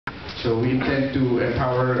So we intend to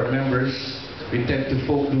empower our members. We intend to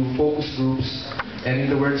do focus groups. And in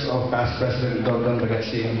the words of past President Don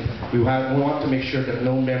Bagatsing, we want to make sure that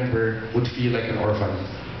no member would feel like an orphan.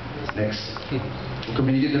 Next.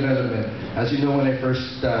 Community development. As you know, when I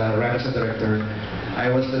first ran as a director, I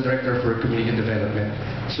was the director for community development.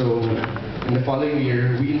 So in the following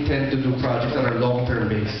year, we intend to do projects that are long-term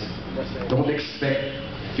based. Don't expect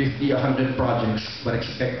 50, 100 projects, but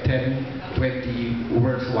expect 10, 20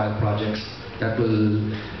 worthwhile projects that will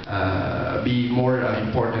be more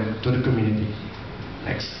important to the community.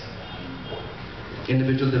 Next.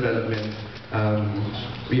 Individual development.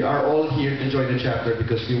 We are all here to join the chapter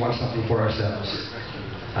because we want something for ourselves.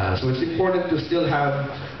 So it's important to still have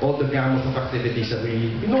all the gamut of activities that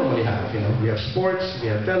we normally have. You know, we have sports, we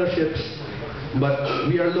have fellowships, but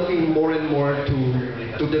we are looking more and more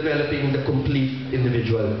to developing the complete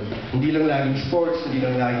individual. Hindi lang laging sports, hindi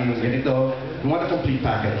lang laging ganito. We want a complete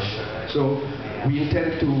package. So we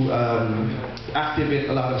intend to activate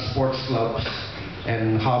a lot of sports clubs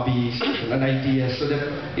and hobbies and ideas so that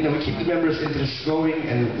we keep the members' interests going,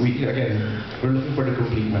 and we're looking for the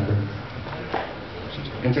complete member.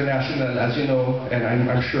 International, as you know, and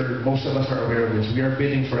I'm sure most of us are aware of this, we are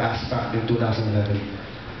bidding for ASPAC in 2011.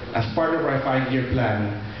 As part of our 5-year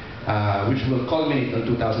plan, which will culminate in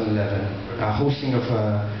 2011, hosting of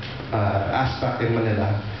ASPAC in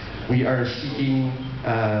Manila, we are seeking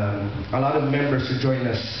a lot of members to join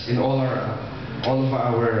us in all of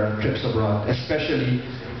our trips abroad, especially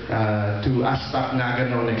to ASPAC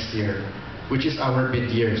Nagano next year, which is our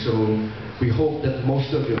bid year. So we hope that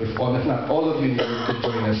most of you, if not all of you, could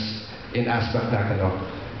join us in ASPAC Nagano.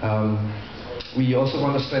 We also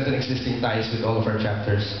want to strengthen existing ties with all of our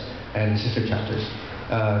chapters and sister chapters.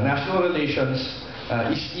 National relations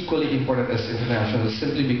is equally important as international,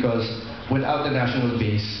 simply because without the national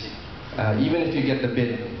base, even if you get the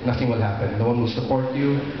bid, nothing will happen. No one will support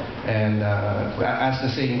you, and as the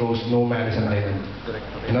saying goes, no man is an island.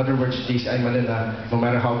 In other words, JCI Manila, no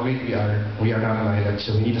matter how great we are not an island,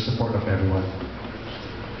 so we need the support of everyone.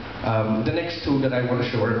 The next two that I want to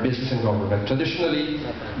show are business and government. Traditionally,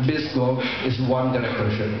 BizGov is one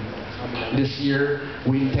directorship. This year,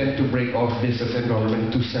 we intend to break off business and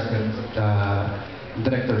government into separate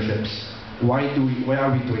directorships. Why are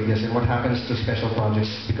we doing this, and what happens to special projects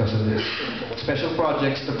because of this? Special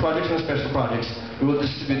projects, the projects and special projects, we will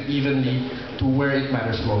distribute evenly to where it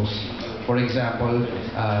matters most. For example,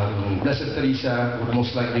 Blessed Teresa would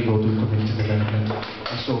most likely go to community development,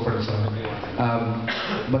 and so forth and so on.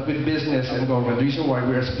 But with business and government, the reason why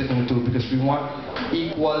we are splitting the two, because we want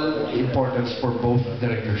equal importance for both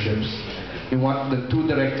directorships. We want the two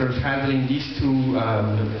directors handling these two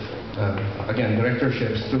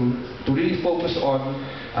directorships to really focus on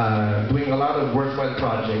doing a lot of worthwhile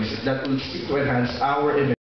projects that will seek to enhance our image.